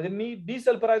जातात. म्हणजे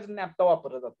डिसल्फराइज्ड नॅफ्था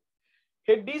वापरला जातो.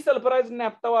 हे डिसल्फराइज्ड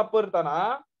नॅफ्था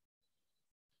वापरताना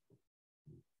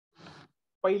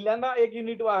पहिल्यांदा एक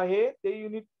युनिट आहे, ते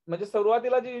युनिट म्हणजे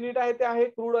सुरुवातीला जे युनिट आहे ते आहे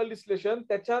क्रूड ऑइल डिस्टिलेशन.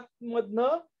 त्याच्यात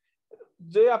मधनं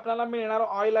जे आपल्याला मिळणार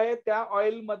ऑइल आहे त्या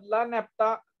ऑइल मधला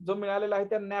नॅफ्था जो मिळालेला आहे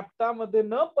त्या नॅफ्था मध्ये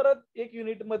न परत एक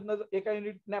युनिट मधनं एका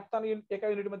युनिट नॅफ्था एका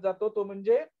युनिट मध्ये जातो, तो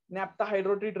म्हणजे नॅफ्था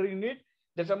हायड्रोट्रीटर युनिट,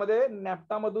 ज्याच्यामध्ये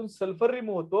नॅफ्था मधून सल्फर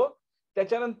रिमूव्ह होतो.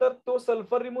 त्याच्यानंतर तो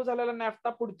सल्फर रिमूव्ह झालेला नॅफ्था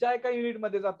पुढच्या एका युनिट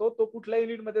मध्ये जातो. तो कुठल्या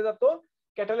युनिट मध्ये जातो,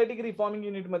 कॅटालायटिक रिफॉर्मिंग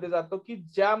युनिट मध्ये जातो, की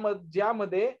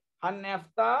ज्यामध्ये हा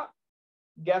नॅफ्था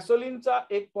गॅसोलिनचा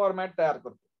एक फॉर्मॅट तयार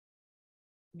करतो.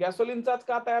 गॅसोलिनचाच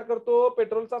का तयार करतो,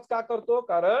 पेट्रोलचाच का करतो,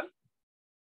 कारण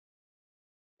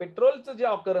पेट्रोलचं जे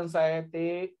ऑकरन्स आहे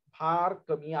ते फार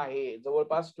कमी आहे,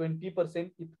 जवळपास 20%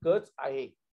 इतकंच आहे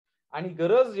आणि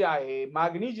गरज जी आहे,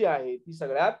 मागणी जी आहे ती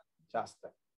सगळ्यात जास्त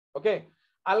आहे. Okay.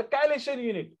 अल्कायलेशन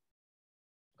unit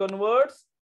converts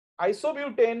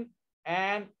आयसोब्युटेन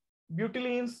and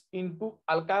ब्युटिलिन्स into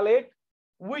अल्कालेट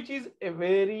which is a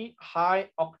very high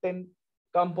octane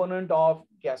component of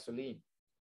gasoline.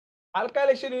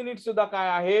 अल्कायलेशन unit सुद्धा काय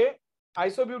आहे,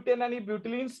 आयसोब्युटेन आणि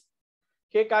ब्युटिलिन्स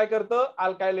हे काय करतं,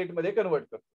 अल्कायलेट मध्ये कन्वर्ट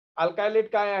करतं.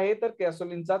 अल्कायलेट काय आहे तर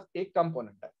गॅसोलिनचाच एक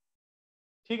कंपोनंट आहे.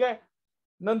 ठीक आहे.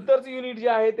 नंतरचं युनिट जे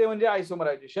आहे ते म्हणजे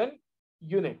आयसोमरायझेशन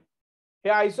युनिट.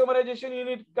 हे आयसोमरायझेशन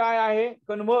युनिट काय आहे,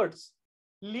 converts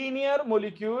linear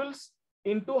molecules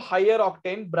into higher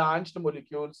octane branched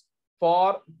molecules for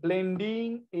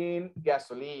blending in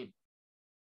gasoline.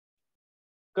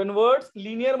 Converts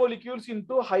linear molecules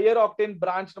into higher octane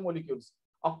branched molecules.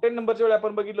 Octane नंबरच्या वेळी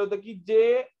आपण बघितलं होतं की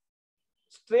जे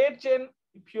स्ट्रेट चेन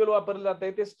फ्युएल वापरलं जात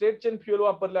आहे ते स्ट्रेट चेन फ्युएल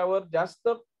वापरल्यावर जास्त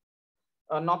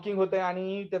नॉकिंग होते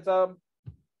आणि त्याचा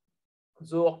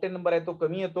जो ऑक्टेन नंबर आहे तो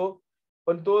कमी येतो.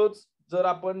 पण तोच जर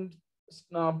आपण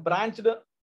ब्रांच्ड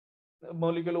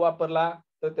मॉलिक्युल वापरला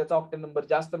तर त्याचा ऑक्टेन नंबर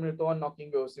जास्त मिळतो आणि नॉकिंग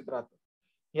व्यवस्थित राहतं.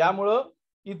 यामुळं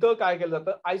इथं काय केलं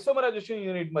जातं, आयसोमरायझेशन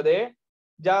युनिट मध्ये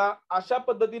ज्या अशा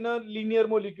पद्धतीनं लिनियर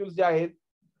मोलिक्युल्स जे आहेत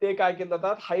ते काय केले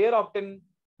जातात, हायर ऑक्टेन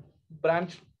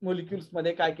ब्रांच मोलिक्युल्स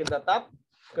मध्ये काय केले जातात,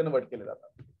 कन्वर्ट केले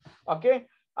जातात. Okay.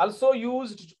 Also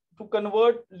used to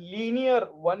convert linear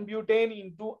 1-ब्युटेन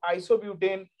into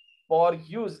आयसोब्युटेन for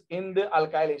use in the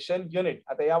अल्कायलेशन unit.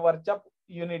 आता या वरच्या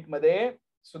युनिट मध्ये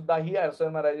सुद्धा ही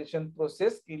आयसोमरायझेशन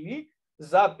प्रोसेस केली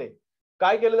जाते.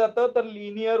 काय केलं जातं तर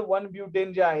लिनियर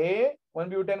 1-ब्युटेन जे आहे,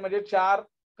 1-ब्युटेन म्हणजे 4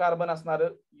 कार्बन असणार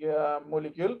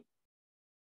मोलिक्युल,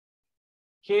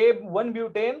 हे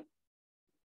 1-ब्युटेन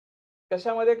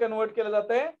कशामध्ये कन्वर्ट केलं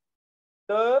जातंय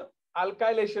तर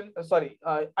अल्कायलेशन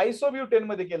आयसोब्युटेन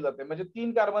मध्ये केलं जाते. म्हणजे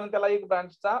 3 कार्बन त्याला एक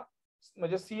ब्रांचचा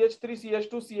म्हणजे CH3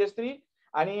 CH2 CH3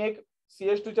 आणि एक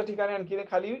CH2 च्या ठिकाणी आणखी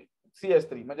खाली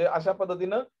CH3 म्हणजे अशा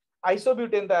पद्धतीनं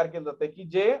आयसोब्युटेन तयार केलं जातं की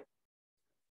जे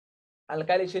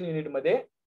अल्कायलेशन युनिट मध्ये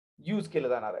यूज केलं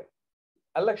जाणार आहे.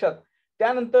 लक्षात.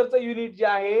 त्यानंतरचं युनिट जे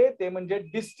आहे ते म्हणजे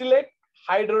डिस्टिलेट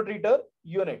हायड्रोट्रीटर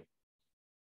युनिट.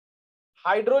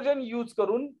 हायड्रोजन यूज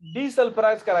करून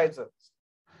डिसल्फराइज करायचं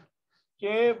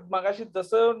की मगाशी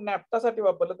जसं नॅफ्टासाठी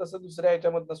वापरलं तसं दुसऱ्या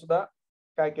याच्यामधनं सुद्धा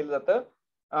काय केलं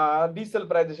जातं,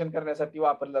 डिसल्फरायझेशन करण्यासाठी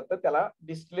वापरलं जातं. त्याला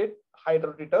डिस्टिलेट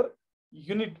हायड्रोट्रीटर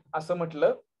युनिट असं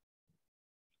म्हटलं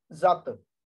जातं.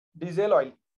 डिझेल ऑइल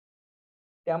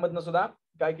त्यामधनं सुद्धा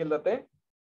काय केलं जातंय,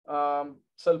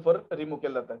 सल्फर रिमूव्ह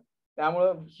केलं जातं.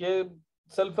 त्यामुळं हे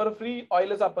सल्फर फ्री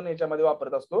ऑइलच आपण याच्यामध्ये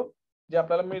वापरत असतो. जे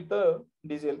आपल्याला मिळतं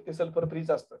डिझेल ते सल्फर फ्रीच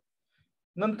असतं.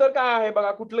 नंतर काय आहे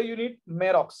बघा, कुठलं युनिट,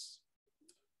 मेरॉक्स,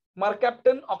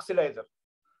 मर्कॅप्टन ऑक्सिडायझर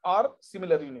ऑर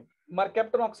सिमिलर युनिट.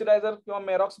 मर्कॅप्टन ऑक्सिडायझर किंवा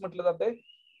मेरॉक्स म्हटलं जाते.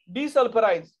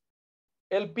 डिसल्फराइज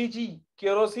LPG,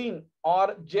 केरोसिन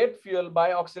और jet fuel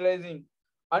bye oxidising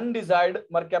अनडिझायर्ड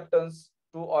मर्कॅप्टन्स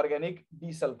to organic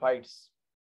डिसल्फाइड्स.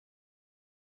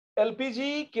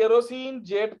 LPG, kerosene,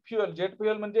 jet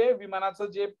fuel म्हणजे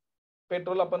विमानाचं जे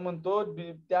पेट्रोल आपण म्हणतो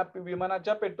त्या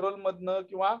विमानाच्या पेट्रोल मधनं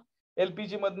किंवा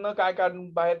LPG मधनं काय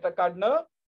बाहेर काढणं,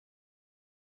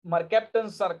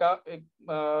 मर्कॅप्टन्स सारखा एक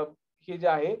हे जे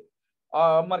आहे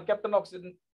मर्कॅप्टन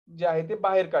ऑक्सिजन जे आहे ते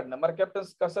बाहेर काढणं.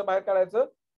 मर्कॅप्टन्स कसं बाहेर काढायचं,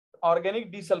 ऑर्गॅनिक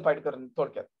डिसल्फाइड करणं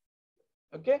थोडक्यात.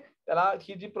 ओके. त्याला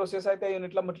ही जी प्रोसेस आहे त्या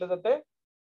युनिटला म्हटलं जातंय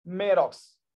मेरॉक्स.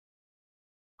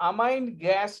 Amine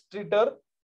gas treat her,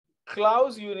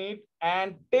 clause unit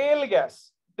and tail gas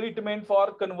treatment for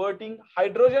converting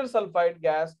hydrogen sulphide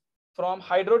gas from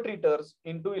हायड्रोट्रीटर्स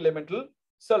into elemental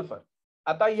sulphur.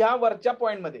 आता या वरच्या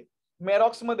पॉइंट मध्ये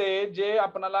मेरॉक्स मध्ये जे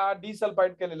आपल्याला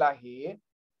डिसल्फाइड केलेलं आहे,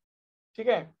 ठीक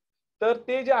आहे, तर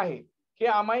ते जे आहे हे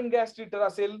अमाइन गॅस ट्रीटर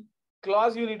असेल,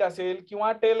 क्लॉज युनिट असेल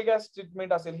किंवा टेल गॅस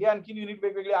ट्रीटमेंट असेल, हे आणखी युनिट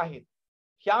वेगवेगळे आहेत.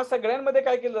 ह्या सगळ्यांमध्ये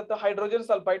काय केलं जातं, हायड्रोजन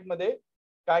सल्फाइड मध्ये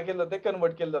काय केलं जाते,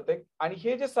 कन्वर्ट केलं जाते. आणि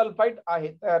हे जे सल्फाइड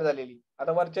आहे तयार झालेली,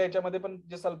 आता वरच्या याच्यामध्ये पण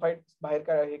जे सल्फाइड बाहेर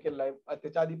काय हे केलेलं आहे,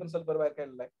 त्याच्या आधी पण सल्फर बाहेर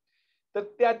काढलेला आहे, तर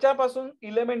त्याच्यापासून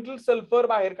इलेमेंटल सल्फर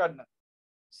बाहेर काढणं.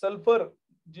 सल्फर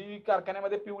जी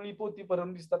कारखान्यामध्ये पिवळी पोती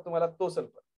भरून दिसतात तुम्हाला, तो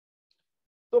सल्फर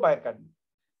तो बाहेर काढणं.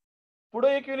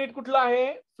 पुढे एक युनिट कुठलं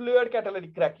आहे, fluid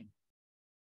कॅटॅलिटिक cracking.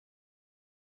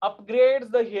 Upgrades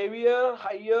the heavier,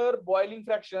 higher boiling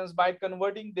fractions by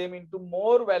converting them into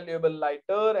more valuable,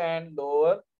 lighter and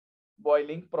lower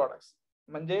boiling products.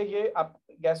 म्हणजे हे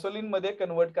गॅसोलिन मध्ये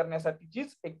कन्वर्ट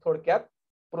करण्यासाठीचीच एक थोडक्यात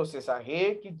प्रोसेस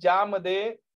आहे की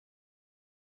ज्यामध्ये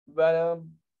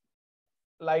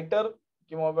लाइटर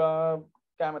किंवा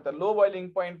काय म्हणतात लो बॉइलिंग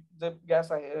पॉइंट जे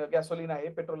गॅस आहे, गॅसोलिन आहे,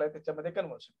 पेट्रोल आहे, त्याच्यामध्ये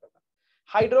कन्वर्शन करतात.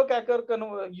 हायड्रोक्रॅकर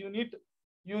unit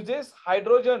uses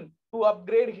hydrogen to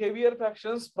upgrade heavier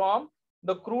fractions from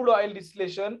the crude oil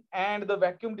distillation and the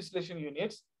vacuum distillation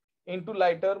units into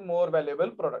lighter, more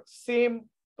valuable products. Same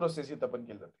process इथं पण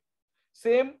केली जाते.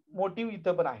 सेम मोटिव्ह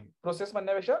इथं पण आहे. प्रोसेस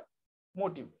म्हणण्यापेक्षा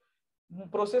मोटिव्ह.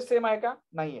 प्रोसेस सेम आहे का,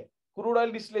 नाहीये. क्रूड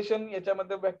ऑइल डिस्टिलेशन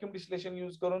याच्यामध्ये व्हॅक्यूम डिस्टिलेशन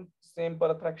यूज करून सेम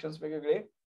परत फ्रॅक्शन्स वेगवेगळे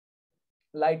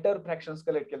लाइटर फ्रॅक्शन्स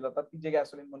कलेक्ट केले जातात की जे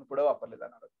गॅसोलिन म्हणून पुढे वापरले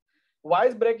जाणार आहेत.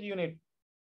 Vice break unit,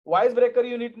 vice breaker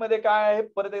unit मध्ये काय आहे,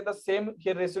 परत एकदा सेम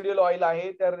हे रेसिड्युअल ऑइल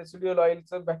आहे, त्या residual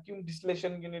ऑइलचं vacuum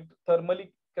distillation unit thermally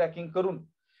cracking करून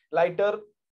लाइटर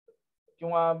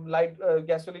किंवा लाईट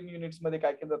गॅसोलिन युनिट्स मध्ये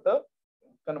काय केलं जातं,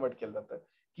 कन्वर्ट केलं जातं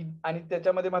की. आणि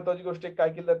त्याच्यामध्ये महत्वाची गोष्ट काय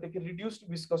केली जाते की रिड्युस्ड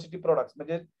विस्कॉसिटी प्रोडक्ट्स,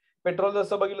 म्हणजे पेट्रोल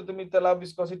जसं बघितलं तुम्ही त्याला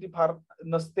विस्कॉसिटी फार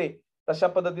नसते, तशा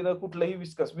पद्धतीनं कुठलंही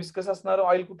विस्कस असणारं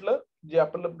ऑइल कुठलं, जे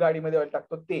आपण गाडीमध्ये ऑइल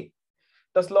टाकतो ते,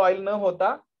 तसलं ऑइल न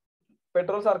होता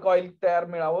पेट्रोल सारखं ऑइल तयार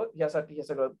मिळावं यासाठी हे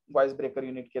सगळं वाईस ब्रेकर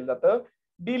युनिट केलं जातं.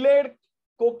 Delayed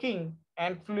coking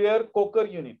and फ्लुअर Kokar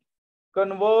unit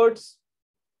converts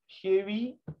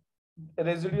heavy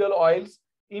residual oils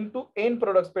into end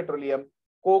products petroleum,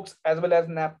 cokes as well as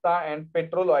naphtha and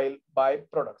petrol oil by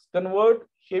products. Convert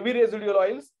heavy residual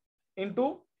oils into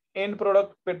end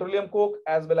product petroleum coke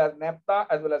as well as naphtha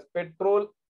as well as petrol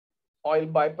oil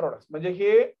by products. म्हणजे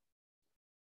हे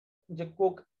जे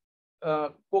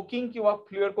coking किंवा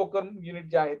फ्लुअर Kokar unit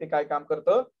जे आहे ते काय काम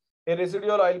करतं, हे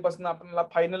रेसिड्युअल ऑइल पासून आपल्याला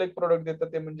फायनल एक प्रोडक्ट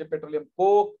देतं, ते म्हणजे पेट्रोलियम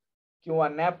कोक किंवा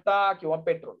नॅफ्था किंवा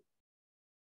पेट्रोल.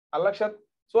 आलं लक्षात?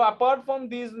 So apart from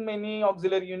these many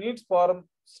auxiliary units for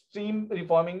steam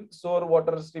reforming, sour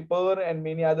water stripper and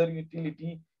many other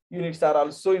utility units are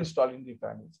also installed in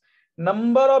refineries.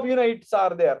 Number of units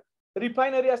are there.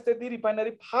 Refinery असते ती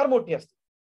refinery फार मोठी असते.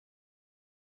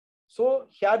 So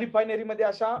ह्या refinery मध्ये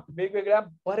अशा वेगवेगळ्या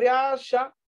बऱ्याचशा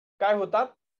काय होतात,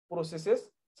 प्रोसेसेस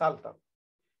चालतात.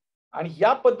 आणि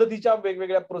या पद्धतीच्या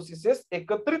वेगवेगळ्या प्रोसेसेस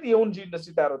एकत्रित येऊन जी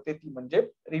इंडस्ट्री तयार होते ती म्हणजे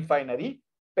रिफायनरी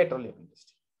पेट्रोलियम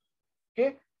इंडस्ट्री. ओके,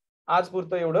 आज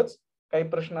पुरतं एवढंच. काही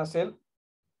प्रश्न असेल,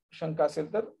 शंका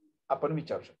असेल तर आपण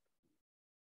विचारू शकतो.